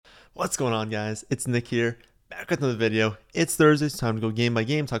What's going on, guys? It's Nick here, back with another video. It's Thursday, it's time to go game by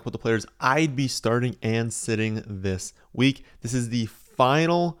game, talk about the players I'd be starting and sitting this week. This is the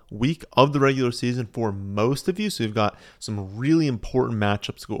final week of the regular season for most of you, so we've got some really important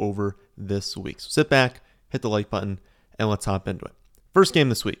matchups to go over this week. So sit back, hit the like button, and let's hop into it. First game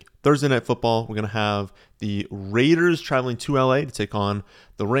this week, Thursday Night Football. We're going to have the Raiders traveling to LA to take on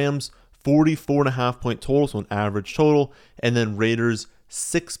the Rams. 44.5 point total, so an average total, and then Raiders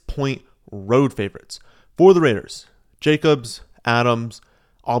 6-point road favorites. For the Raiders, Jacobs, Adams,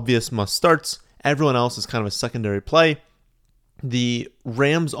 obvious must starts. Everyone else is kind of a secondary play. The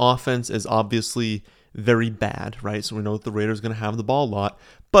Rams offense is obviously very bad, right? So we know that the Raiders are going to have the ball a lot,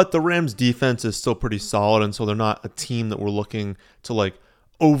 but the Rams defense is still pretty solid, and so they're not a team that we're looking to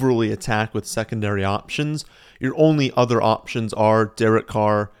overly attack with secondary options. Your only other options are Derek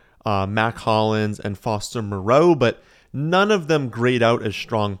Carr, Mac Hollins, and Foster Moreau, but none of them grade out as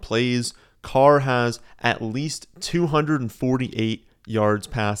strong plays. Carr has at least 248 yards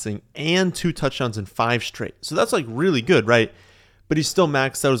passing and 2 touchdowns in 5 straight. So that's really good, right? But he's still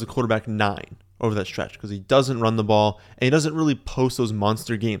maxed out as a quarterback 9 over that stretch because he doesn't run the ball and he doesn't really post those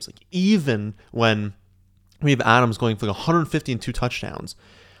monster games. Even when we have Adams going for 150 and 2 touchdowns,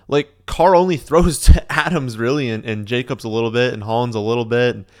 Carr only throws to Adams really, and Jacobs a little bit, and Hollins a little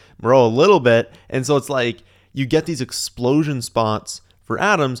bit, and Moreau a little bit. And so it's you get these explosion spots for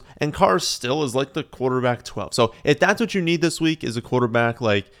Adams, and Carr still is the quarterback 12. So if that's what you need this week is a quarterback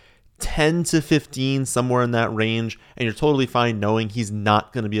 10 to 15, somewhere in that range, and you're totally fine knowing he's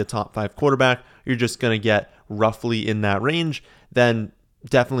not going to be a top 5 quarterback, you're just going to get roughly in that range, then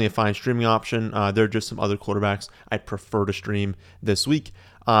definitely a fine streaming option. There are just some other quarterbacks I'd prefer to stream this week.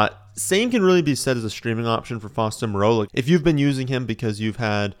 Same can really be said as a streaming option for Foster Moreau. If you've been using him because you've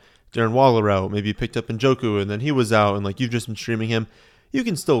had Darren Waller out, maybe you picked up Njoku and then he was out, and you've just been streaming him, you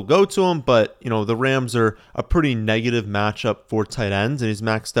can still go to him, but the Rams are a pretty negative matchup for tight ends, and he's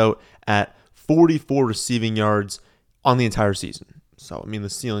maxed out at 44 receiving yards on the entire season. So the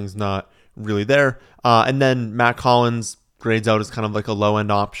ceiling's not really there. And then Mac Hollins grades out as kind of a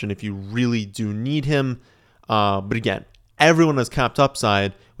low-end option if you really do need him. But again, everyone has capped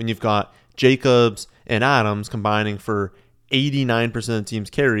upside when you've got Jacobs and Adams combining for 89% of the team's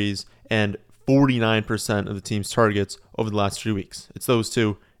carries and 49% of the team's targets over the last 3 weeks. It's those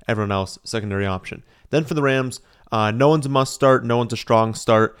two, everyone else, secondary option. Then for the Rams, no one's a must start, no one's a strong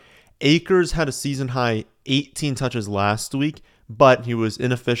start. Akers had a season-high 18 touches last week, but he was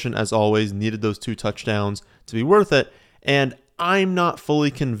inefficient as always, needed those 2 touchdowns to be worth it. And I'm not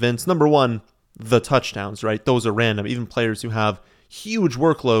fully convinced. Number one, the touchdowns, right? Those are random. Even players who have huge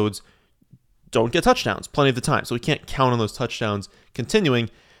workloads don't get touchdowns plenty of the time. So we can't count on those touchdowns continuing,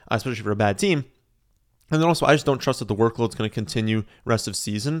 especially for a bad team. And then also, I just don't trust that the workload's going to continue rest of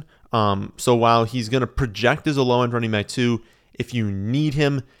season. So while he's going to project as a low-end running back 2, if you need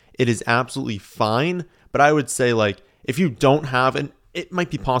him, it is absolutely fine. But I would say, if you don't have, and it might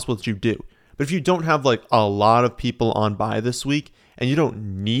be possible that you do, but if you don't have a lot of people on bye this week and you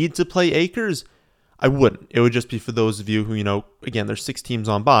don't need to play Akers, I wouldn't. It would just be for those of you who, again, there's 6 teams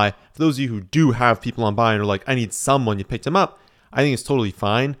on bye. For those of you who do have people on bye and are I need someone, you picked him up, I think it's totally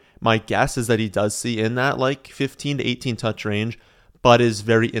fine. My guess is that he does see in that 15 to 18 touch range, but is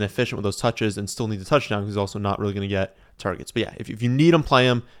very inefficient with those touches and still needs a touchdown because he's also not really going to get targets. But yeah, if you need him, play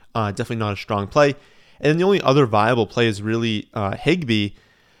him. Definitely not a strong play. And then the only other viable play is really Higbee.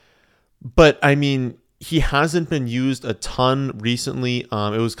 But he hasn't been used a ton recently. It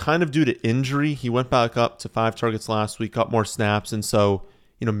was kind of due to injury. He went back up to 5 targets last week, got more snaps, and so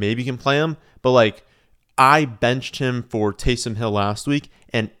maybe you can play him. But I benched him for Taysom Hill last week,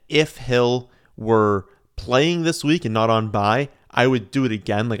 and if Hill were playing this week and not on bye, I would do it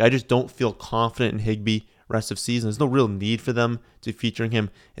again. I just don't feel confident in Higbee rest of season. There's no real need for them to be featuring him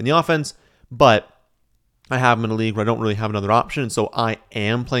in the offense, but I have him in a league where I don't really have another option, so I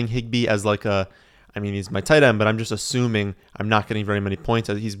am playing Higbee as he's my tight end, but I'm just assuming I'm not getting very many points.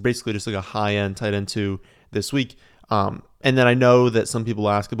 He's basically just a high-end tight end 2 this week. And then I know that some people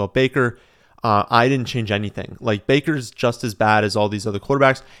ask about Baker. I didn't change anything. Baker's just as bad as all these other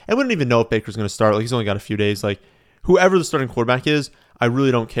quarterbacks. I wouldn't even know if Baker's going to start. He's only got a few days. Whoever the starting quarterback is, I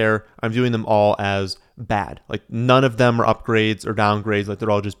really don't care. I'm viewing them all as bad. None of them are upgrades or downgrades.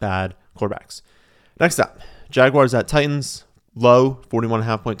 They're all just bad quarterbacks. Next up, Jaguars at Titans. Low,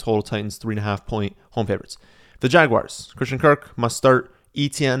 41.5 point total. Titans, 3.5 point home favorites. The Jaguars, Christian Kirk, must start.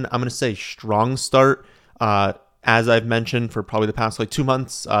 ETN, I'm going to say strong start. As I've mentioned for probably the past 2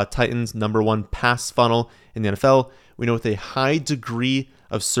 months, Titans, number 1 pass funnel in the NFL. We know with a high degree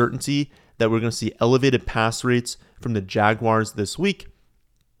of certainty that we're going to see elevated pass rates from the Jaguars this week.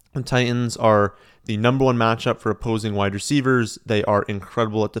 The Titans are the number one matchup for opposing wide receivers. They are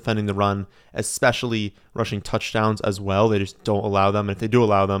incredible at defending the run, especially rushing touchdowns as well. They just don't allow them. And if they do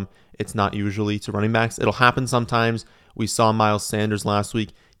allow them, it's not usually to running backs. It'll happen sometimes. We saw Miles Sanders last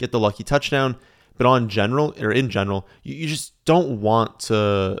week get the lucky touchdown. But in general, you just don't want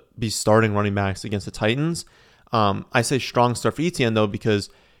to be starting running backs against the Titans. I say strong start for Etienne, though, because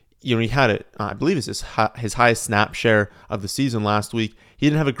he had it, I believe it's his highest snap share of the season last week. He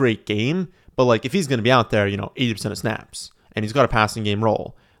didn't have a great game, but if he's going to be out there, 80% of snaps, and he's got a passing game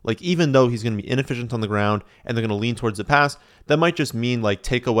role, even though he's going to be inefficient on the ground and they're going to lean towards the pass, that might just mean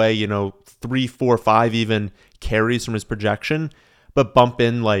take away, 3, 4, 5 even carries from his projection, but bump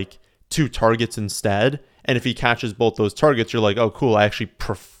in 2 targets instead. And if he catches both those targets, you're like, oh, cool, I actually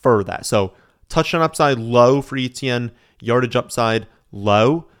prefer that. So touchdown upside low for Etienne, yardage upside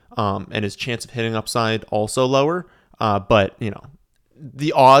low, and his chance of hitting upside also lower. But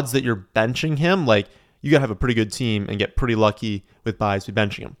the odds that you're benching him, you got to have a pretty good team and get pretty lucky with buys to be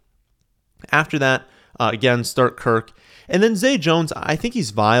benching him. After that, again, start Kirk. And then Zay Jones, I think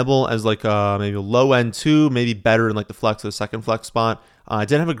he's viable as maybe a low end 2, maybe better in the flex or the second flex spot.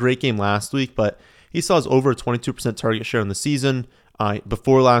 Didn't have a great game last week, but he still has over a 22% target share in the season.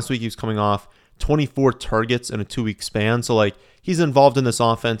 Before last week, he was coming off 24 targets in a 2-week span. So he's involved in this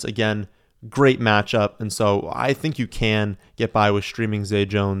offense. Again, great matchup. And so I think you can get by with streaming Zay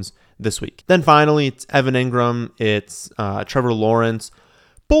Jones this week. Then finally, it's Evan Ingram. It's Trevor Lawrence.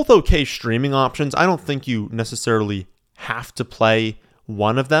 Both okay streaming options. I don't think you necessarily have to play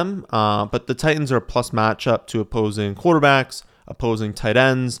one of them. But the Titans are a plus matchup to opposing quarterbacks, opposing tight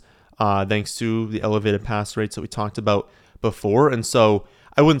ends, thanks to the elevated pass rates that we talked about before. And so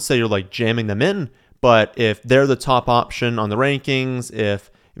I wouldn't say you're jamming them in, but if they're the top option on the rankings, if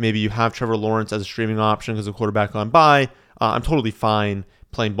maybe you have Trevor Lawrence as a streaming option because a quarterback on bye, I'm totally fine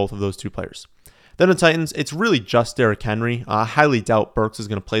playing both of those 2 players. Then the Titans, it's really just Derrick Henry. I highly doubt Burks is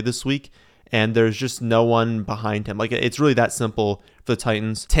going to play this week, and there's just no one behind him. It's really that simple for the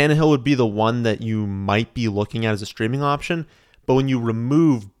Titans. Tannehill would be the one that you might be looking at as a streaming option, but when you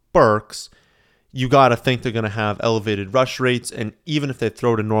remove Burks, you got to think they're going to have elevated rush rates, and even if they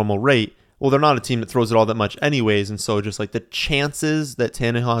throw at a normal rate, well, they're not a team that throws it all that much anyways, and so just the chances that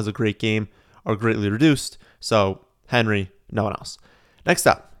Tannehill has a great game are greatly reduced. So Henry, no one else. Next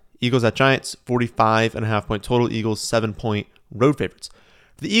up, Eagles at Giants, 45.5 point total. Eagles 7-point road favorites.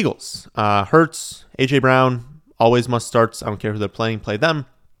 For the Eagles, Hurts, A.J. Brown, always must starts. I don't care who they're playing, play them.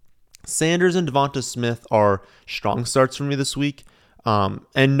 Sanders and Devonta Smith are strong starts for me this week.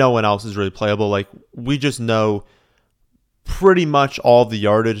 And no one else is really playable. We just know pretty much all the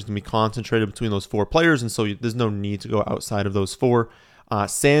yardage is going to be concentrated between those 4 players, and so there's no need to go outside of those 4.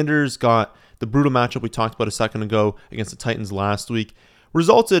 Sanders got the brutal matchup we talked about a second ago against the Titans last week.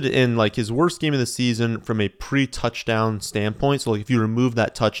 Resulted in his worst game of the season from a pre-touchdown standpoint. So if you remove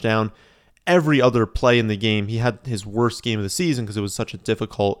that touchdown, every other play in the game, he had his worst game of the season because it was such a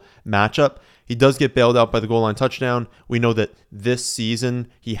difficult matchup. He does get bailed out by the goal line touchdown. We know that this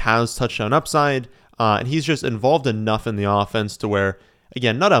season he has touchdown upside, and he's just involved enough in the offense to where,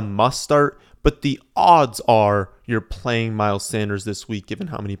 again, not a must start, but the odds are you're playing Miles Sanders this week given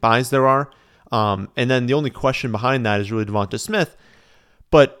how many buys there are. And then the only question behind that is really Devonta Smith.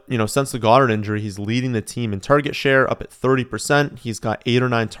 But, since the Goddard injury, he's leading the team in target share up at 30%. He's got 8 or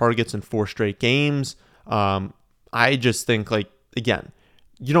 9 targets in 4 straight games. I just think, again,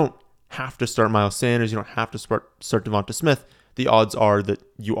 you don't have to start Miles Sanders. You don't have to start Devonta Smith. The odds are that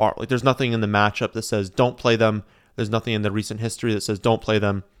you are. There's nothing in the matchup that says don't play them. There's nothing in the recent history that says don't play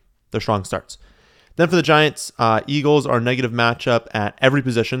them. They're strong starts. Then for the Giants, Eagles are a negative matchup at every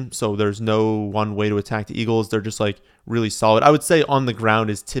position, so there's no one way to attack the Eagles. They're just really solid. I would say on the ground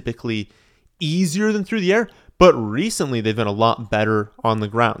is typically easier than through the air, but recently they've been a lot better on the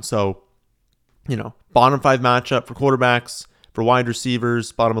ground. So, bottom 5 matchup for quarterbacks, for wide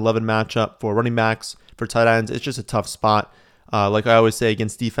receivers, bottom 11 matchup for running backs, for tight ends. It's just a tough spot. Like I always say,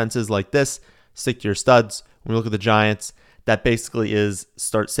 against defenses like this, stick to your studs. When we look at the Giants, that basically is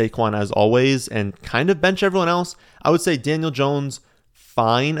start Saquon as always and kind of bench everyone else. I would say Daniel Jones,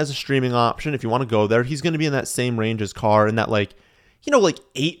 fine as a streaming option if you want to go there. He's going to be in that same range as Carr, in that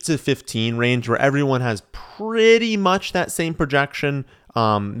 8 to 15 range where everyone has pretty much that same projection.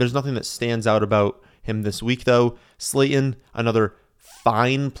 There's nothing that stands out about him this week though. Slayton, another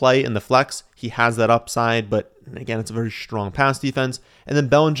fine play in the flex. He has that upside, but again, it's a very strong pass defense. And then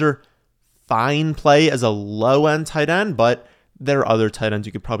Bellinger, fine play as a low-end tight end, but there are other tight ends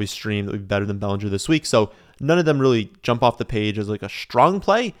you could probably stream that would be better than Bellinger this week. So none of them really jump off the page as a strong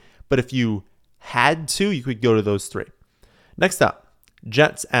play, but if you had to, you could go to those 3. Next up,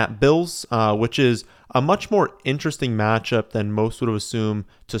 Jets at Bills, which is a much more interesting matchup than most would have assumed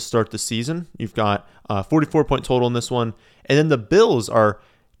to start the season. You've got 44-point total in this one. And then the Bills are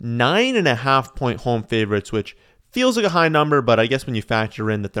 9.5-point home favorites, which feels like a high number, but I guess when you factor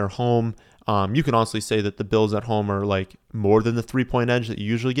in that they're home, you can honestly say that the Bills at home are like more than the 3-point edge that you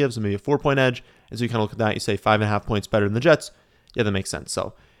usually give, so maybe a 4-point edge. And so you kind of look at that, you say 5.5 points better than the Jets. Yeah, that makes sense.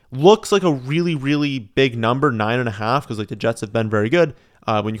 So looks like a really, really big number, 9.5, because like the Jets have been very good.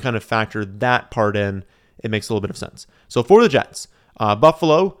 When you kind of factor that part in, it makes a little bit of sense. So for the Jets,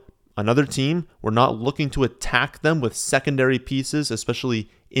 Buffalo, another team, we're not looking to attack them with secondary pieces, especially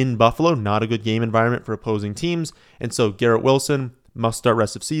in Buffalo. Not a good game environment for opposing teams. And so Garrett Wilson must start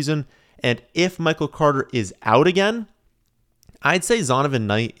rest of season. And if Michael Carter is out again, I'd say Zonovan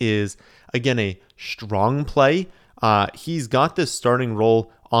Knight is, again, a strong play. He's got this starting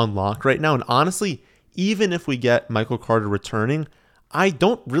role on lock right now. And honestly, even if we get Michael Carter returning, I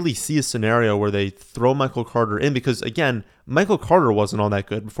don't really see a scenario where they throw Michael Carter in because, again, Michael Carter wasn't all that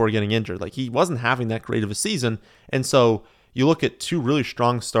good before getting injured. Like, he wasn't having that great of a season. And so you look at two really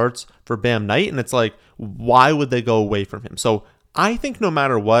strong starts for Bam Knight, and it's like, why would they go away from him? So I think no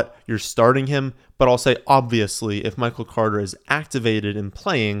matter what, you're starting him. But I'll say, obviously, if Michael Carter is activated and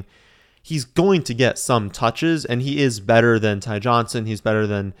playing, he's going to get some touches, and he is better than Ty Johnson. He's better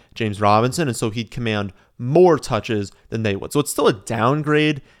than James Robinson, and so he'd command more touches than they would. So it's still a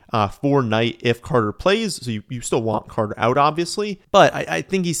downgrade for Knight if Carter plays. So you still want Carter out, obviously, but I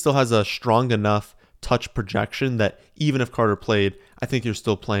think he still has a strong enough touch projection that even if Carter played, I think you're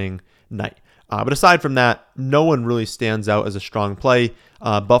still playing Knight. But aside from that, no one really stands out as a strong play.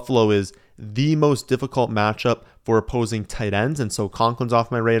 Buffalo is the most difficult matchup for opposing tight ends, and so Conklin's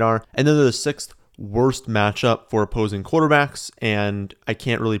off my radar. And then they're the sixth worst matchup for opposing quarterbacks, and I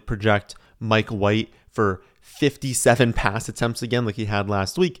can't really project Mike White for 57 pass attempts again like he had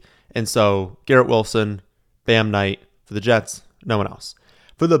last week. And so Garrett Wilson, Bam Knight for the Jets, no one else.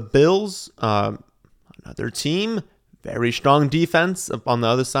 For the Bills, another team, very strong defense up on the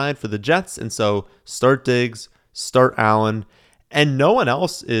other side for the Jets. And so start Diggs, start Allen, and no one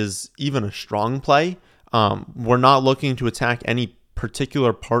else is even a strong play. We're not looking to attack any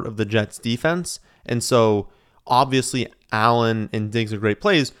particular part of the Jets defense. And so obviously Allen and Diggs are great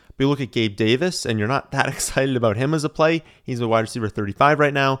plays, but you look at Gabe Davis and you're not that excited about him as a play. He's a wide receiver 35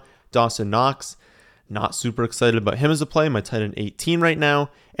 right now. Dawson Knox, not super excited about him as a play. My tight end 18 right now.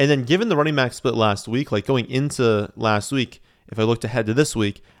 And then given the running back split last week, like going into last week, if I looked ahead to this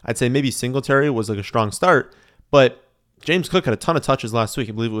week, I'd say maybe Singletary was like a strong start, but James Cook had a ton of touches last week.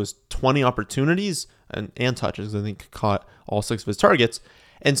 I believe it was 20 opportunities and touches. I think caught all 6 of his targets.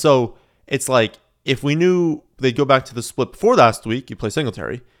 And so it's like, if we knew they'd go back to the split before last week, you play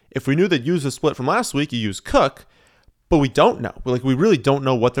Singletary. If we knew they'd use the split from last week, you use Cook. But we don't know. We really don't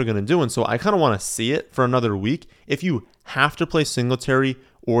know what they're going to do. And so I kind of want to see it for another week. If you have to play Singletary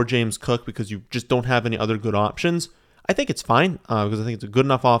or James Cook because you just don't have any other good options, I think it's fine because I think it's a good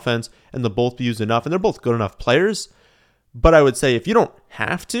enough offense and they'll both be used enough and they're both good enough players. But I would say if you don't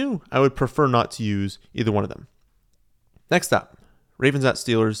have to, I would prefer not to use either one of them. Next up, Ravens at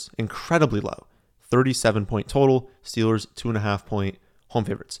Steelers, incredibly low. 37-point total, Steelers 2.5-point home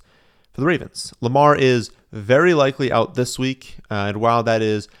favorites. For the Ravens, Lamar is very likely out this week, and while that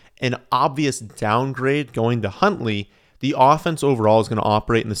is an obvious downgrade going to Huntley, the offense overall is going to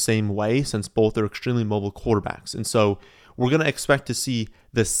operate in the same way since both are extremely mobile quarterbacks. And so we're going to expect to see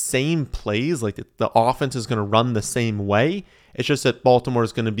the same plays, like the offense is going to run the same way. It's just that Baltimore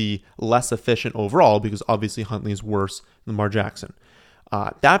is going to be less efficient overall because obviously Huntley is worse than Lamar Jackson.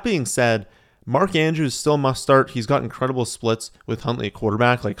 That being said, Mark Andrews still must start. He's got incredible splits with Huntley at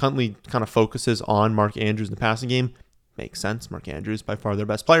quarterback. Like Huntley kind of focuses on Mark Andrews in the passing game. Makes sense. Mark Andrews by far their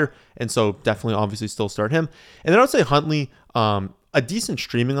best player. And so definitely obviously still start him. And then I would say Huntley, a decent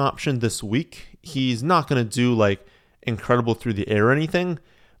streaming option this week. He's not going to do like incredible through the air or anything.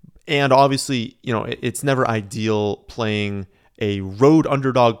 And obviously, it's never ideal playing a road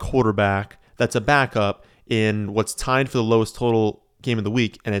underdog quarterback that's a backup in what's tied for the lowest total game of the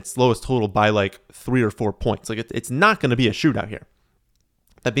week, and it's lowest total by like 3 or 4 points. Like it's not going to be a shootout here.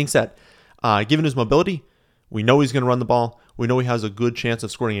 That being said, given his mobility, we know he's going to run the ball. We know he has a good chance of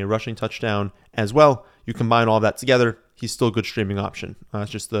scoring a rushing touchdown as well. You combine all that together, he's still a good streaming option.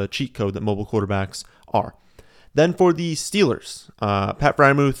 It's just the cheat code that mobile quarterbacks are. Then for the Steelers, Pat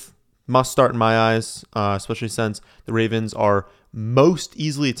Freiermuth must start in my eyes, especially since the Ravens are most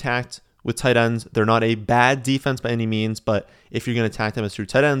easily attacked with tight ends. They're not a bad defense by any means, but if you're going to attack them as true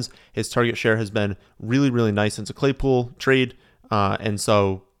tight ends, his target share has been really, really nice since a Claypool trade. And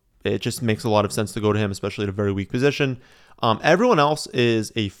so it just makes a lot of sense to go to him, especially at a very weak position. Everyone else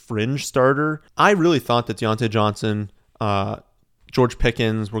is a fringe starter. I really thought that Deontay Johnson, George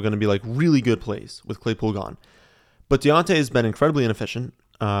Pickens were going to be like really good plays with Claypool gone. But Deontay has been incredibly inefficient.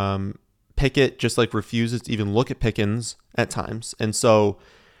 Pickett just like refuses to even look at Pickens at times. And so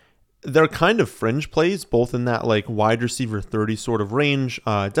they're kind of fringe plays, both in that like wide receiver 30 sort of range.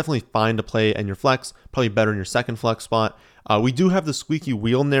 Definitely fine to play in your flex, probably better in your second flex spot. We do have the squeaky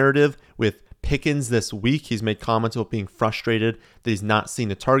wheel narrative with Pickens this week. He's made comments about being frustrated that he's not seeing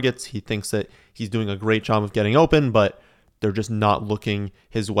the targets. He thinks that he's doing a great job of getting open, but they're just not looking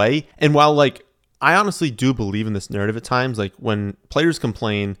his way. And while like I honestly do believe in this narrative at times, like when players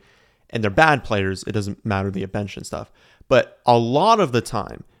complain and they're bad players, it doesn't matter the bench and stuff. But a lot of the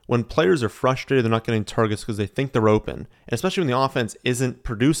time, when players are frustrated, they're not getting targets because they think they're open, and especially when the offense isn't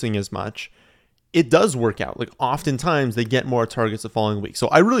producing as much, it does work out. Like oftentimes they get more targets the following week. So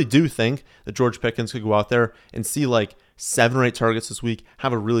I really do think that George Pickens could go out there and see like 7 or 8 targets this week,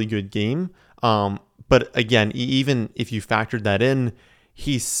 have a really good game. But again, even if you factored that in,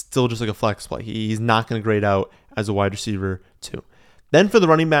 he's still just like a flex play. He's not going to grade out as a wide receiver too. Then for the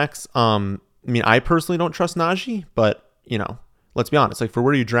running backs, I personally don't trust Najee, but let's be honest. Like for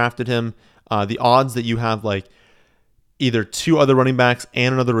where you drafted him, the odds that you have like either 2 other running backs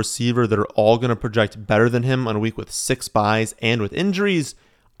and another receiver that are all going to project better than him on a week with 6 buys and with injuries,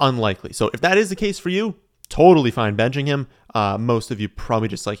 unlikely. So if that is the case for you, totally fine benching him. Most of you probably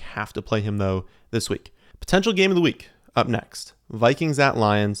just like have to play him though this week. Potential game of the week up next. Vikings at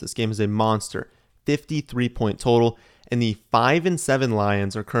Lions. This game is a monster. 53-point total. And the 5-7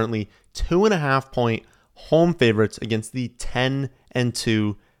 Lions are currently 2.5-point home favorites against the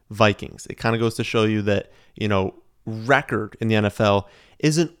 10-2 Vikings. It kind of goes to show you that, record in the NFL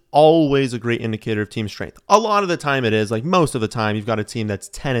isn't always a great indicator of team strength. A lot of the time it is. Like most of the time, you've got a team that's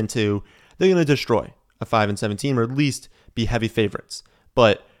 10-2. They're going to destroy a 5-7 team, or at least be heavy favorites.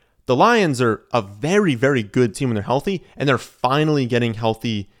 But the Lions are a very, very good team when they're healthy, and they're finally getting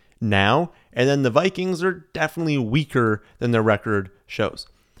healthy now. And then the Vikings are definitely weaker than their record shows.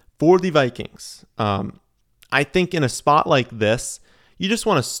 For the Vikings, I think in a spot like this, you just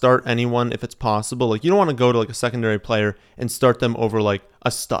want to start anyone if it's possible. Like you don't want to go to like a secondary player and start them over like a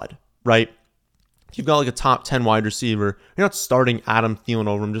stud, right? If you've got like a top 10 wide receiver, you're not starting Adam Thielen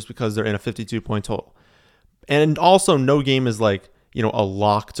over him just because they're in a 52-point total. And also no game is like, a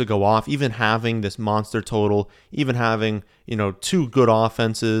lock to go off. Even having this monster total, even having, 2 good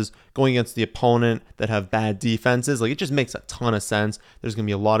offenses going against the opponent that have bad defenses, like it just makes a ton of sense. There's going to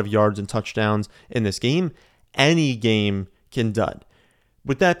be a lot of yards and touchdowns in this game. Any game can dud.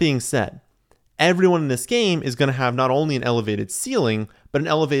 With that being said, everyone in this game is going to have not only an elevated ceiling, but an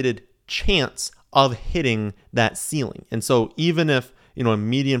elevated chance of hitting that ceiling. And so even if, a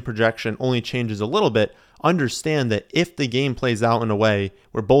median projection only changes a little bit, understand that if the game plays out in a way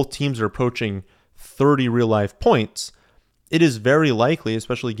where both teams are approaching 30 real life points, it is very likely,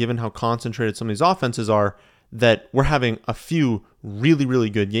 especially given how concentrated some of these offenses are, that we're having a few really, really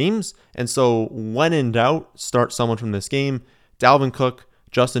good games. And so when in doubt, start someone from this game. Dalvin Cook,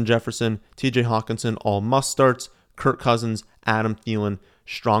 Justin Jefferson, TJ Hawkinson, all must starts. Kirk Cousins, Adam Thielen,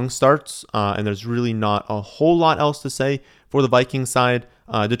 strong starts. And there's really not a whole lot else to say for the Vikings side.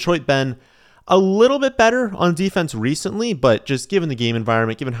 Detroit been a little bit better on defense recently, but just given the game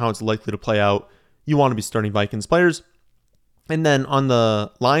environment, given how it's likely to play out, you want to be starting Vikings players. And then on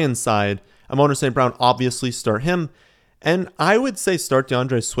the Lions side, Amon-Ra St. Brown, obviously start him. And I would say start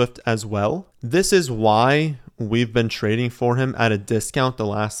DeAndre Swift as well. This is why we've been trading for him at a discount the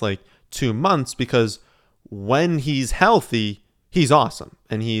last 2 months, because when he's healthy, he's awesome.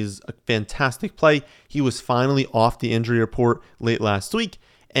 And he's a fantastic play. He was finally off the injury report late last week,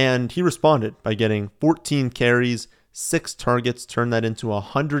 and he responded by getting 14 carries, 6 targets, turned that into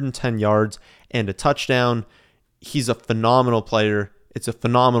 110 yards and a touchdown. He's a phenomenal player. It's a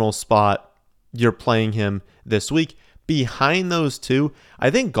phenomenal spot. You're playing him this week. Behind those two,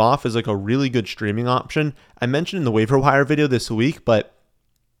 I think Goff is a really good streaming option. I mentioned in the waiver wire video this week, but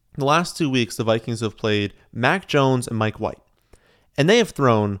the last 2 weeks, the Vikings have played Mac Jones and Mike White. And they have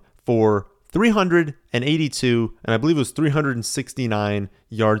thrown for 382, and I believe it was 369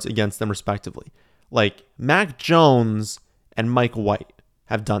 yards against them respectively. Mac Jones and Mike White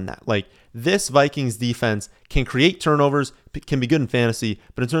have done that. This Vikings defense can create turnovers, can be good in fantasy,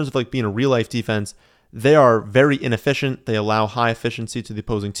 but in terms of being a real life defense, they are very inefficient. They allow high efficiency to the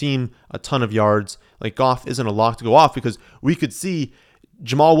opposing team, a ton of yards. Goff isn't a lock to go off, because we could see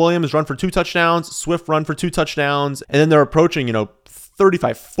Jamal Williams run for 2 touchdowns, Swift run for 2 touchdowns, and then they're approaching,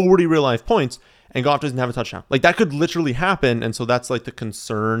 35, 40 real life points, and Goff doesn't have a touchdown. That could literally happen, and so that's the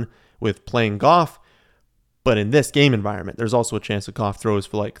concern with playing Goff. But in this game environment, there's also a chance that Goff throws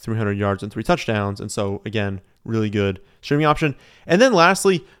for like 300 yards and 3 touchdowns. And so, again, really good streaming option. And then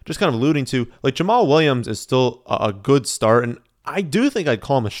lastly, just kind of alluding to, like, Jamal Williams is still a good start. And I do think I'd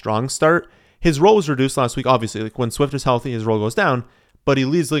call him a strong start. His role was reduced last week, obviously. Like, when Swift is healthy, his role goes down. But he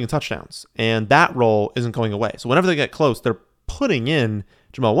leads the league in touchdowns. And that role isn't going away. So whenever they get close, they're putting in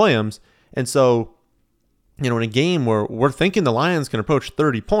Jamal Williams. And so, in a game where we're thinking the Lions can approach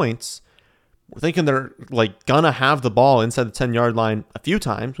 30 points, we're thinking they're like gonna have the ball inside the 10-yard line a few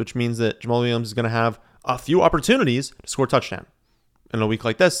times, which means that Jamal Williams is gonna have a few opportunities to score a touchdown. In a week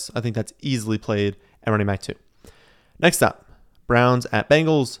like this, I think that's easily played at running back 2. Next up, Browns at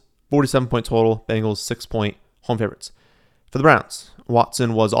Bengals, 47-point total. Bengals 6-point home favorites. For the Browns,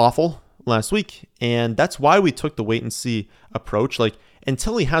 Watson was awful last week, and that's why we took the wait and see approach. Like,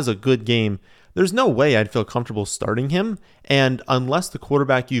 until he has a good game, there's no way I'd feel comfortable starting him. And unless the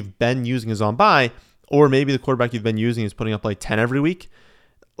quarterback you've been using is on bye, or maybe the quarterback you've been using is putting up like 10 every week,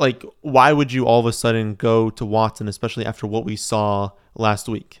 like, why would you all of a sudden go to Watson, especially after what we saw last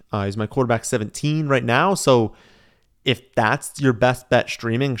week? He's my quarterback 17 right now. So if that's your best bet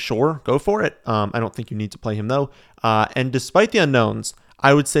streaming, sure, go for it. I don't think you need to play him though. And despite the unknowns,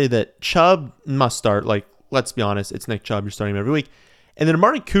 I would say that Chubb must start. Like, let's be honest, it's Nick Chubb. You're starting him every week. And then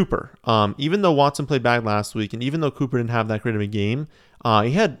Amari Cooper, even though Watson played bad last week, and even though Cooper didn't have that great of a game,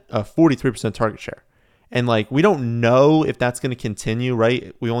 he had a 43% target share. And like, we don't know if that's going to continue,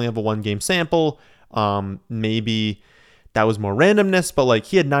 right? We only have a 1-game sample. Maybe that was more randomness, but like,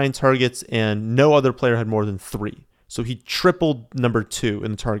 he had 9 targets and no other player had more than 3. So he tripled number 2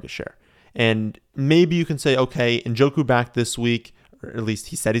 in the target share. And maybe you can say, okay, Njoku back this week, or at least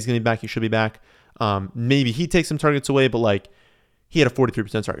he said he's going to be back. He should be back. Maybe he takes some targets away, but like, he had a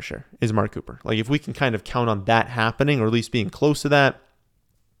 43% target share, is Amari Cooper. Like, if we can kind of count on that happening, or at least being close to that,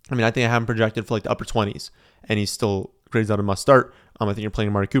 I mean, I think I have him projected for like the upper 20s, and he's still grades out a must start. I think you're playing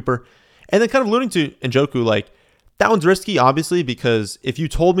Amari Cooper. And then kind of alluding to Njoku, like, that one's risky, obviously, because if you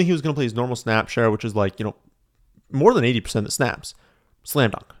told me he was going to play his normal snap share, which is like, more than 80% of the snaps,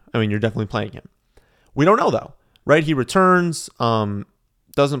 slam dunk. I mean, you're definitely playing him. We don't know, though, right? He returns,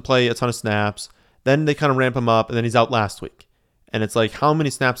 doesn't play a ton of snaps. Then they kind of ramp him up, and then he's out last week. And it's like, how many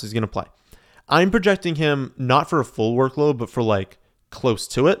snaps is he going to play? I'm projecting him not for a full workload, but for like close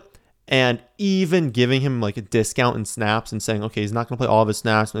to it. And even giving him like a discount in snaps and saying, okay, he's not going to play all of his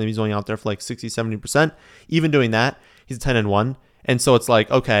snaps. Maybe he's only out there for like 60, 70%. Even doing that, he's a 10-1. And so it's like,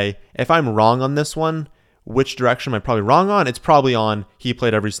 okay, if I'm wrong on this one, which direction am I probably wrong on? It's probably on he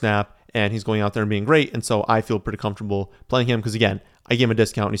played every snap and he's going out there and being great. And so I feel pretty comfortable playing him because, again, I gave him a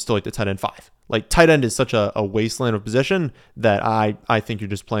discount and he's still like the tight end 5. Like, tight end is such a wasteland of position that I think you're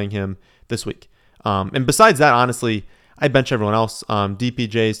just playing him this week. And besides that, honestly, I bench everyone else.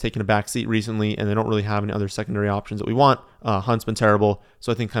 DPJ's taken a back seat recently, and they don't really have any other secondary options that we want. Hunt's been terrible,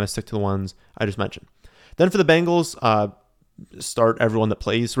 so I think kind of stick to the ones I just mentioned. Then for the Bengals, start everyone that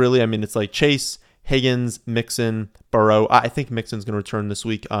plays, really. I mean, it's like Chase, Higgins, Mixon, Burrow. I think Mixon's going to return this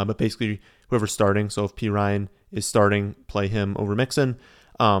week, but basically whoever's starting. So if P. Ryan is starting, play him over Mixon.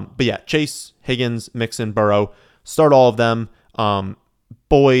 But yeah, Chase, Higgins, Mixon, Burrow, start all of them.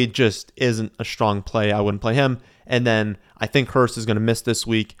 Boyd just isn't a strong play. I wouldn't play him. And then I think Hurst is going to miss this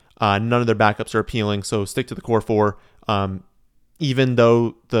week. None of their backups are appealing, so stick to the core 4. Even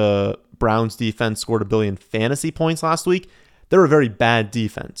though the Browns defense scored 1 billion fantasy points last week, they're a very bad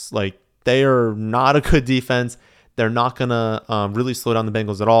defense. Like, they are not a good defense. They're not going to really slow down the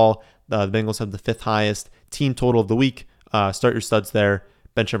Bengals at all. The Bengals have the 5th highest team total of the week. Start your studs there.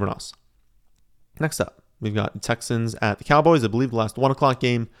 Bench everyone else. Next up, we've got the Texans at the Cowboys. I believe the last 1 o'clock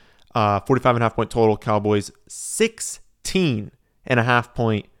game. 45.5 point total. Cowboys 16.5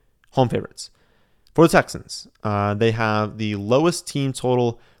 point home favorites. For the Texans, they have the lowest team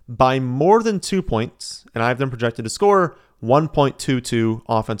total by more than 2 points, and I have them projected to score 1.22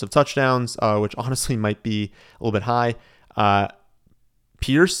 offensive touchdowns, which honestly might be a little bit high.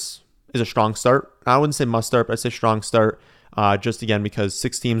 Pierce is a strong start. I wouldn't say must start, but I'd say strong start. Just again, because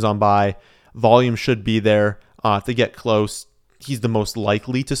 6 teams on bye, volume should be there. If they get close, he's the most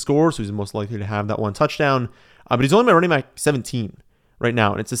likely to score, so he's the most likely to have that 1 touchdown. But he's only my running back 17 right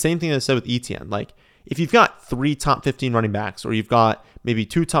now, and it's the same thing that I said with Etienne. Like, if you've got 3 top 15 running backs, or you've got maybe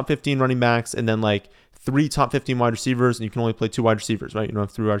 2 top 15 running backs, and then like 3 top 15 wide receivers, and you can only play 2 wide receivers, right? You don't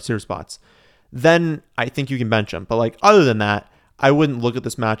have 3 wide receiver spots. Then I think you can bench him. But like, other than that, I wouldn't look at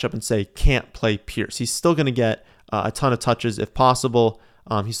this matchup and say can't play Pierce. He's still going to get a ton of touches if possible.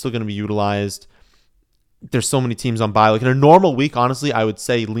 He's still going to be utilized. There's so many teams on bye. Like, in a normal week, honestly, I would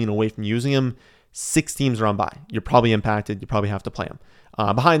say lean away from using him. 6 teams are on bye. You're probably impacted. You probably have to play him.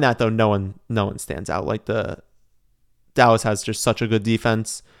 Behind that, though, no one stands out. Like Dallas has just such a good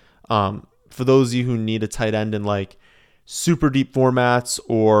defense. For those of you who need a tight end in like super deep formats,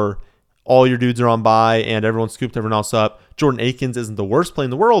 or all your dudes are on bye and everyone scooped everyone else up, Jordan Akins isn't the worst play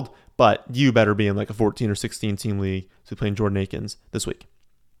in the world, but you better be in like a 14 or 16 team league to be playing Jordan Akins this week.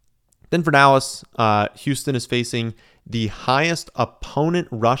 Then for Dallas, Houston is facing the highest opponent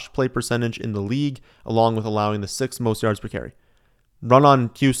rush play percentage in the league, along with allowing the 6th most yards per carry. Run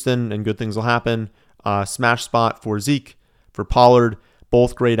on Houston and good things will happen. Smash spot for Zeke, for Pollard,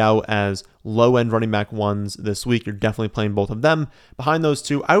 both grayed out as low-end running back ones this week. You're definitely playing both of them. Behind those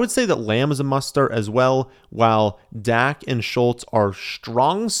two, I would say that Lamb is a must start as well, while Dak and Schultz are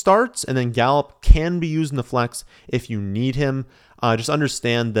strong starts, and then Gallup can be used in the flex if you need him. Just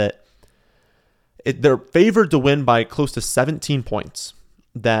understand that they're favored to win by close to 17 points.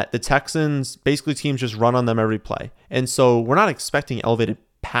 That the Texans, basically teams just run on them every play. And so we're not expecting elevated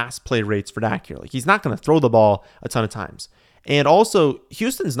pass play rates for Dak here. Like, he's not going to throw the ball a ton of times. And also,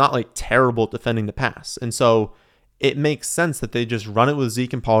 Houston's not like terrible at defending the pass. And so it makes sense that they just run it with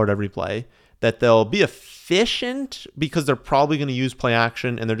Zeke and Pollard every play, that they'll be efficient because they're probably going to use play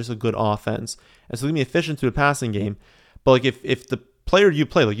action and they're just a good offense. And so they're going to be efficient through the passing game. But like if the player you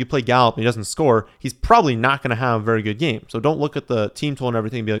play, like you play Gallup and he doesn't score, he's probably not going to have a very good game. So don't look at the team total and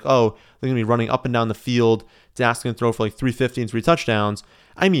everything and be like, oh, they're going to be running up and down the field. Dak's going to throw for like 350 and 3 touchdowns.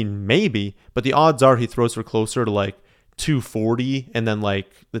 I mean, maybe, but the odds are he throws for closer to like 240, and then like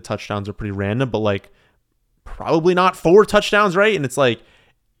the touchdowns are pretty random, but like probably not 4 touchdowns, right? And it's like,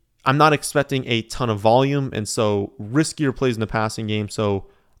 I'm not expecting a ton of volume, and so riskier plays in the passing game. So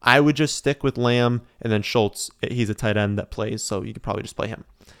I would just stick with Lamb, and then Schultz, he's a tight end that plays, so you could probably just play him.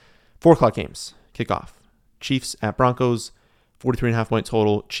 4 o'clock games, kickoff. Chiefs at Broncos, 43.5 point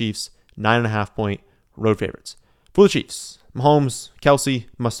total. Chiefs, 9.5 point road favorites. For the Chiefs, Mahomes, Kelsey,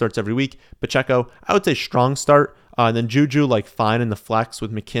 must starts every week. Pacheco, I would say strong start. Then Juju, like fine in the flex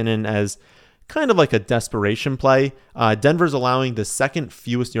with McKinnon as kind of like a desperation play. Denver's allowing the 2nd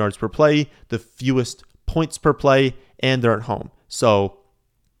fewest yards per play, the fewest points per play, and they're at home. So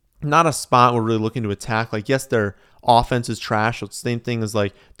not a spot we're really looking to attack. Like, yes, their offense is trash. So it's the same thing as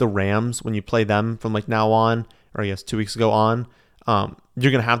like the Rams when you play them from like now on, or I guess 2 weeks ago on.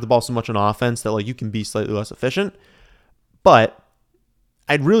 You're going to have the ball so much on offense that like you can be slightly less efficient. But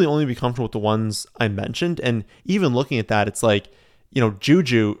I'd really only be comfortable with the ones I mentioned. And even looking at that, it's like,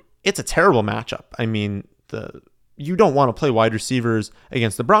 Juju, it's a terrible matchup. I mean, you don't want to play wide receivers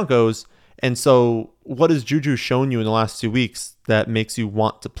against the Broncos. And so what has Juju shown you in the last 2 weeks that makes you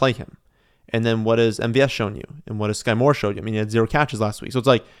want to play him? And then what has MVS shown you? And what has Sky Moore showed you? I mean, he had 0 catches last week. So it's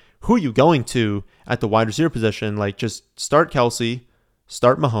like, who are you going to at the wide receiver position? Like, just start Kelsey,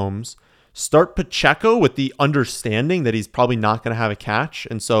 start Mahomes, start Pacheco with the understanding that he's probably not going to have a catch.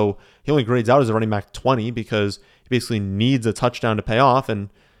 And so he only grades out as a running back 20 because he basically needs a touchdown to pay off. And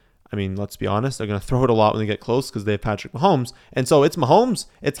I mean, let's be honest, they're going to throw it a lot when they get close because they have Patrick Mahomes. And so it's Mahomes,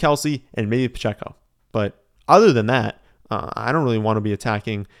 it's Kelsey, and maybe Pacheco. But other than that, I don't really want to be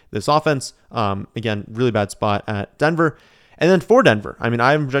attacking this offense. Again, really bad spot at Denver. And then for Denver, I mean,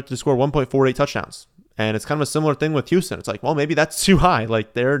 I'm projected to score 1.48 touchdowns. And it's kind of a similar thing with Houston. It's like, well, maybe that's too high.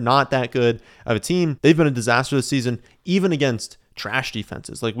 Like, they're not that good of a team. They've been a disaster this season, even against trash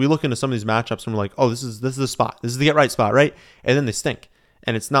defenses. Like, we look into some of these matchups and we're like, oh, this is the spot. This is the get right spot, right? And then they stink.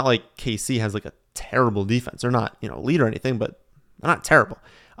 And it's not like KC has like a terrible defense. They're not, elite or anything, but they're not terrible.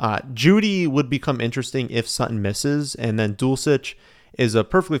 Judy would become interesting if Sutton misses. And then Dulcich is a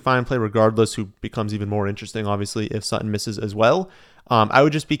perfectly fine play regardless, who becomes even more interesting, obviously, if Sutton misses as well. I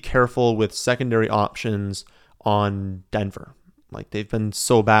would just be careful with secondary options on Denver. Like, they've been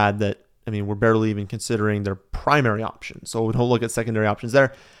so bad that, I mean, we're barely even considering their primary option. So we don't look at secondary options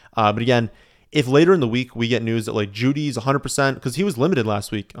there. But again, if later in the week we get news that like Judy's 100%, because he was limited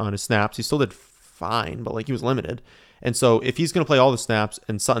last week on his snaps, he still did fine, but like he was limited. And so if he's going to play all the snaps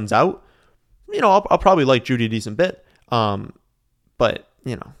and Sutton's out, I'll probably like Judy a decent bit. But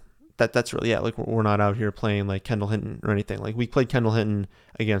that's really, like we're not out here playing like Kendall Hinton or anything. Like, we played Kendall Hinton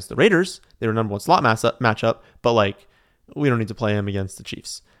against the Raiders. They were number 1 slot matchup, but like we don't need to play him against the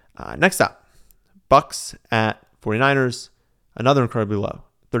Chiefs. Next up, Bucks at 49ers, another incredibly low,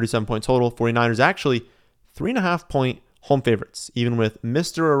 37 point total. 49ers actually 3.5 point home favorites, even with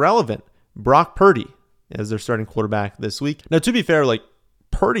Mr. Irrelevant Brock Purdy as their starting quarterback this week. Now, to be fair, like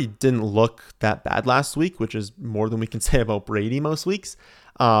Purdy didn't look that bad last week, which is more than we can say about Brady most weeks.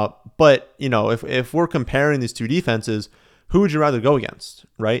 But if we're comparing these two defenses, who would you rather go against,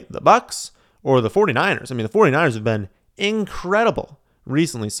 right? The Bucks or the 49ers? I mean, the 49ers have been incredible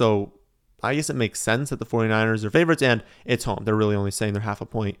recently. So I guess it makes sense that the 49ers are favorites, and it's home. They're really only saying they're half a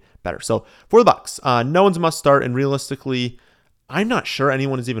point better. So for the Bucks, no one's a must start, and realistically, I'm not sure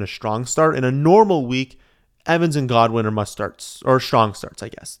anyone is even a strong start. In a normal week, Evans and Godwin are must starts, or strong starts, I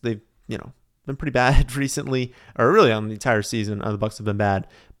guess. They've, been pretty bad recently, or really on the entire season. The Bucks have been bad,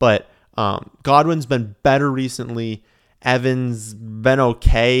 but Godwin's been better recently. Evans been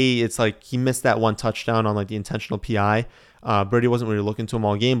okay. It's like he missed that one touchdown on like the intentional PI. Brady wasn't really looking to him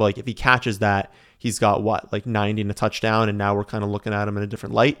all game, but like if he catches that, he's got like 90 and a touchdown, and now we're kind of looking at him in a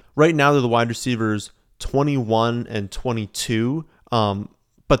different light. Right now, they're the wide receivers 21 and 22,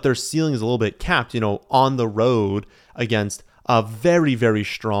 but their ceiling is a little bit capped, on the road against a very, very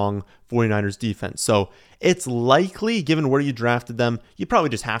strong 49ers defense. So it's likely, given where you drafted them, you probably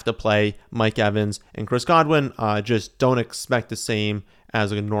just have to play Mike Evans and Chris Godwin. Just don't expect the same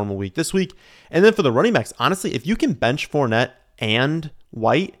as a normal week this week. And then for the running backs, honestly, if you can bench Fournette and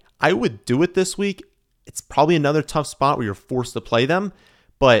White, I would do it this week. It's probably another tough spot where you're forced to play them.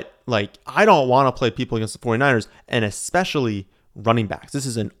 But I don't want to play people against the 49ers, and especially running backs. This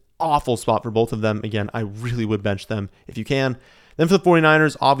is an awful spot for both of them. Again, I really would bench them if you can. Then for the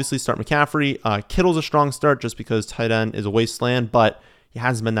 49ers, obviously start McCaffrey. Kittle's a strong start just because tight end is a wasteland, but he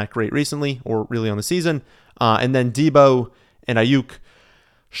hasn't been that great recently or really on the season. And then Debo and Ayuk.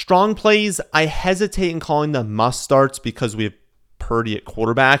 Strong plays, I hesitate in calling them must starts because we have Purdy at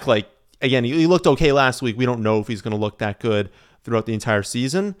quarterback. Again, he looked okay last week. We don't know if he's going to look that good throughout the entire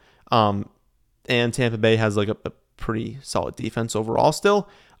season. And Tampa Bay has a pretty solid defense overall still.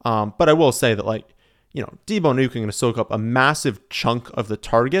 But I will say that Debo and Ayuk are going to soak up a massive chunk of the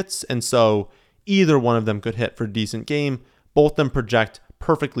targets. And so either one of them could hit for a decent game. Both of them project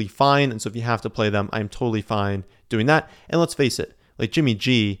perfectly fine. And so if you have to play them, I'm totally fine doing that. And let's face it, Jimmy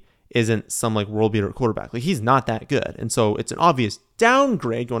G isn't some world beater quarterback. He's not that good. And so it's an obvious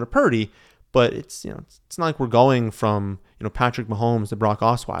downgrade going to Purdy, but it's not like we're going from, Patrick Mahomes to Brock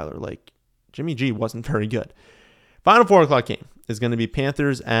Osweiler. Jimmy G wasn't very good. Final 4 o'clock game is going to be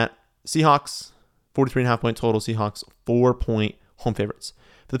Panthers at Seahawks. 43.5 point total. Seahawks 4-point home favorites.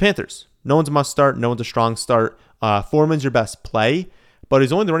 For the Panthers, no one's a must start. No one's a strong start. Foreman's your best play, but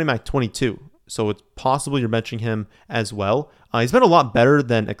he's only the running back 22. So it's possible you're benching him as well. He's been a lot better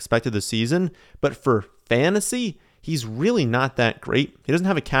than expected this season, but for fantasy, he's really not that great. He doesn't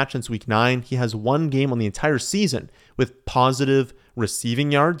have a catch since week 9. He has one game on the entire season with positive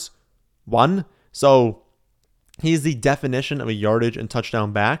receiving yards. 1. So he's the definition of a yardage and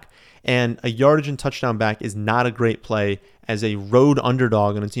touchdown back. And a yardage and touchdown back is not a great play as a road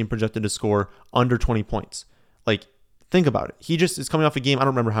underdog on a team projected to score under 20 points. Think about it. He just is coming off a game. I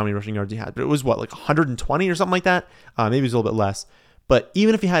don't remember how many rushing yards he had, but it was 120 or something like that? Maybe it was a little bit less. But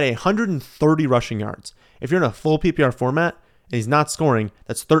even if he had 130 rushing yards, if you're in a full PPR format and he's not scoring,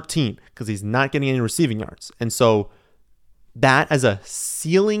 that's 13 because he's not getting any receiving yards. And so that as a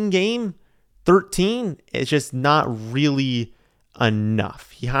ceiling game, 13, it's just not really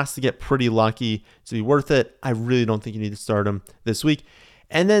enough. He has to get pretty lucky to be worth it. I really don't think you need to start him this week.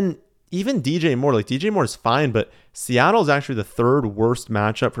 And then even DJ Moore, DJ Moore is fine, but Seattle is actually the 3rd worst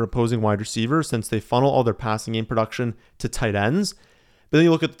matchup for opposing wide receivers since they funnel all their passing game production to tight ends. But then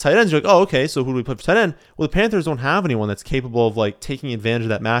you look at the tight ends, you're like, oh, okay, so who do we put for tight end? Well, the Panthers don't have anyone that's capable of taking advantage of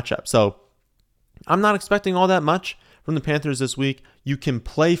that matchup. So I'm not expecting all that much from the Panthers this week. You can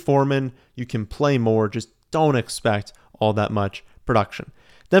play Foreman, you can play Moore, just don't expect all that much production.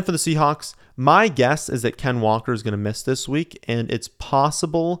 Then for the Seahawks, my guess is that Ken Walker is going to miss this week, and it's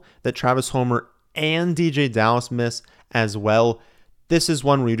possible that Travis Homer and DJ Dallas miss as well. This is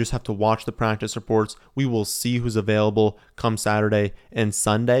one where you just have to watch the practice reports. We will see who's available come Saturday and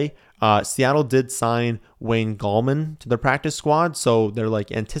Sunday. Seattle did sign Wayne Gallman to their practice squad, so they're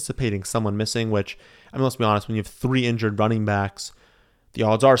anticipating someone missing, which, let's be honest, when you have 3 injured running backs, the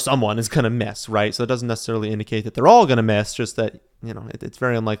odds are someone is going to miss, right? So it doesn't necessarily indicate that they're all going to miss, just that, it's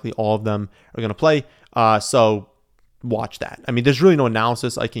very unlikely all of them are going to play. So watch that. There's really no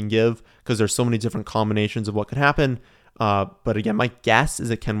analysis I can give because there's so many different combinations of what could happen. But again, my guess is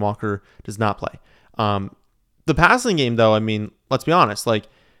that Ken Walker does not play. The passing game, though, let's be honest,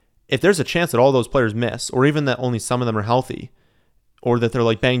 if there's a chance that all those players miss, or even that only some of them are healthy, or that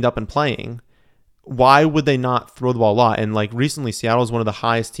they're banged up and playing, why would they not throw the ball a lot? And recently, Seattle is one of the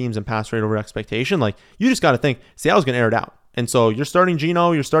highest teams in pass rate over expectation. You just got to think Seattle's going to air it out. And so you're starting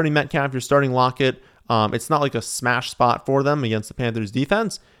Geno, you're starting Metcalf, you're starting Lockett. It's not a smash spot for them against the Panthers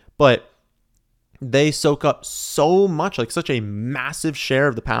defense, but they soak up so much, such a massive share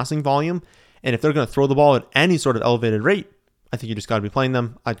of the passing volume. And if they're going to throw the ball at any sort of elevated rate, I think you just got to be playing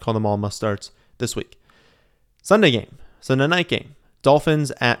them. I'd call them all must starts this week. Sunday night game.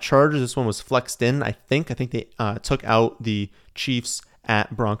 Dolphins at Chargers. This one was flexed in, I think. I think they took out the Chiefs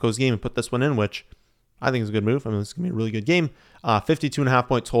at Broncos game and put this one in, which I think is a good move. I mean, this is going to be a really good game. 52.5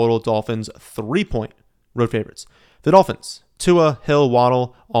 point total. Dolphins 3-point road favorites. The Dolphins, Tua, Hill,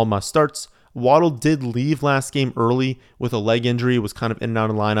 Waddle, all must starts. Waddle did leave last game early with a leg injury, was kind of in and out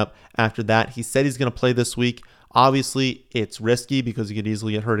of the lineup after that. He said he's going to play this week. Obviously, it's risky because he could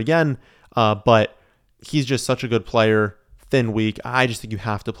easily get hurt again, but he's just such a good player. Thin week. I just think you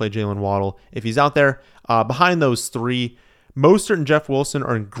have to play Jalen Waddle if he's out there. Behind those three, Mostert and Jeff Wilson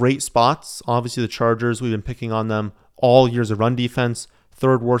are in great spots. Obviously, the Chargers, we've been picking on them all years of run defense.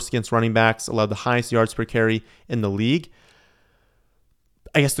 Third worst against running backs, allowed the highest yards per carry in the league.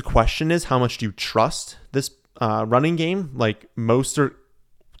 I guess the question is, how much do you trust this running game? Like, Mostert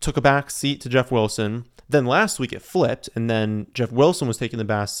took a back seat to Jeff Wilson. Then last week it flipped, and then Jeff Wilson was taking the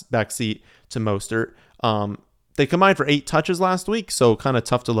back seat to Mostert. They combined for 8 touches last week, so kind of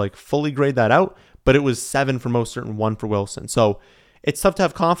tough to like fully grade that out. But it was 7 for Mostert and 1 for Wilson. So it's tough to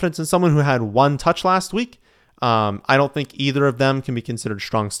have confidence in someone who had 1 touch last week. I don't think either of them can be considered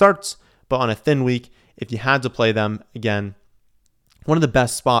strong starts, but on a thin week, if you had to play them, again, one of the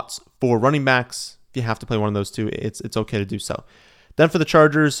best spots for running backs. If you have to play one of those two, it's okay to do so. Then for the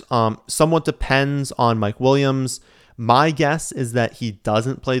Chargers, somewhat depends on Mike Williams. My guess is that he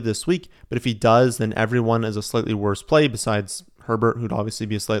doesn't play this week, but if he does, then everyone is a slightly worse play besides Herbert, who'd obviously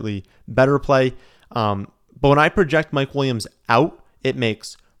be a slightly better play. But when I project Mike Williams out, it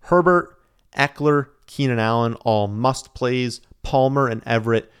makes Herbert, Eckler, Keenan Allen all must plays, Palmer and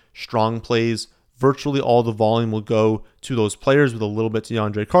Everett strong plays. Virtually all the volume will go to those players with a little bit to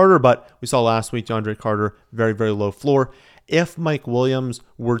DeAndre Carter, but we saw last week DeAndre Carter, very, very low floor. If Mike Williams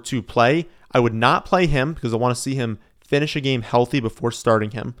were to play, I would not play him because I want to see him finish a game healthy before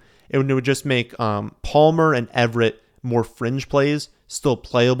starting him. It would just make Palmer and Everett more fringe plays, still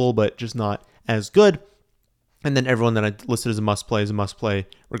playable, but just not as good. And then everyone that I listed as a must play is a must play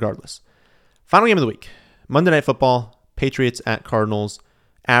regardless. Final game of the week, Monday Night Football, Patriots at Cardinals.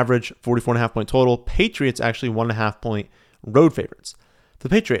 Average 44.5 point total. Patriots actually 1.5 point road favorites. For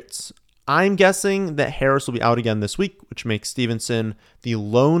the Patriots, I'm guessing that Harris will be out again this week, which makes Stevenson the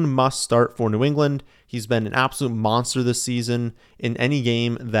lone must start for New England. He's been an absolute monster this season in any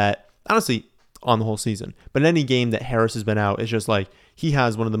game that, honestly, on the whole season, but in any game that Harris has been out, it's just like he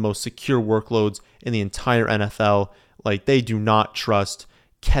has one of the most secure workloads in the entire NFL. Like, they do not trust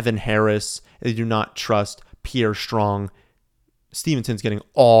Kevin Harris. They do not trust Pierre Strong. Stevenson's getting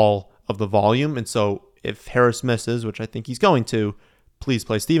all of the volume. And so if Harris misses, which I think he's going to, please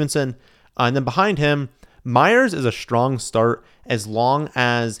play Stevenson. And then behind him, Myers is a strong start as long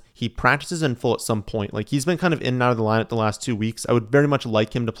as he practices in full at some point. Like, he's been kind of in and out of the lineup the last 2 weeks. I would very much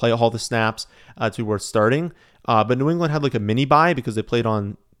like him to play all the snaps to be worth starting. But New England had like a mini bye because they played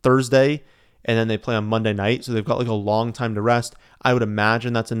on Thursday and then they play on Monday night. So they've got like a long time to rest. I would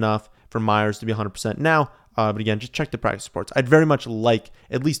imagine that's enough for Myers to be 100% now. But again, just check the practice reports. I'd very much like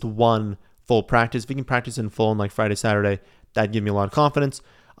at least one full practice. If he can practice in full on like Friday, Saturday, that'd give me a lot of confidence.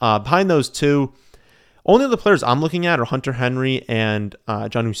 Behind those two, only the players I'm looking at are Hunter Henry and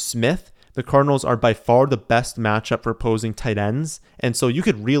Jonnu Smith. The Cardinals are by far the best matchup for opposing tight ends. And so you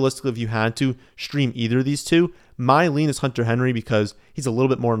could realistically, if you had to, stream either of these two. My lean is Hunter Henry because he's a little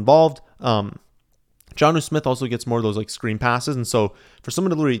bit more involved. Jonnu Smith also gets more of those like screen passes. And so for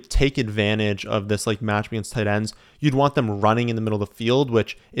someone to literally take advantage of this like match against tight ends, you'd want them running in the middle of the field,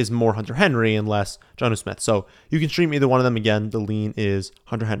 which is more Hunter Henry and less Jonnu Smith. So you can stream either one of them. Again, the lean is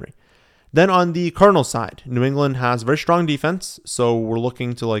Hunter Henry. Then on the Cardinals side, New England has a very strong defense. So we're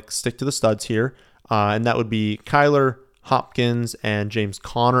looking to like stick to the studs here. And that would be Kyler, Hopkins, and James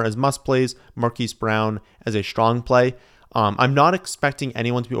Conner as must plays, Marquise Brown as a strong play. I'm not expecting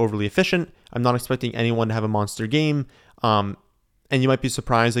anyone to be overly efficient. I'm not expecting anyone to have a monster game. And you might be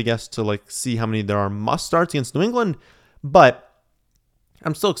surprised, I guess, to like see how many there are must starts against New England. But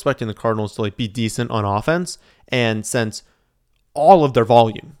I'm still expecting the Cardinals to like be decent on offense. And since all of their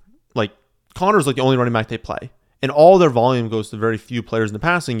volume, like Connor's like the only running back they play, and all their volume goes to very few players in the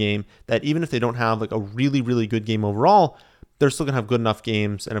passing game, that even if they don't have like a really, really good game overall, they're still going to have good enough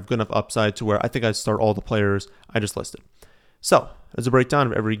games and have good enough upside to where I think I'd start all the players I just listed. So, as a breakdown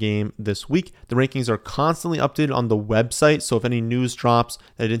of every game this week, the rankings are constantly updated on the website. So if any news drops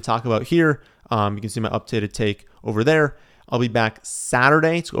that I didn't talk about here, you can see my updated take over there. I'll be back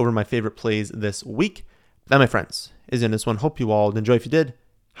Saturday to go over my favorite plays this week. That, my friends, is in this one. Hope you all enjoy. If you did,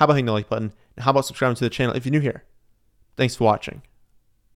 how about hitting the like button? And how about subscribing to the channel if you're new here? Thanks for watching.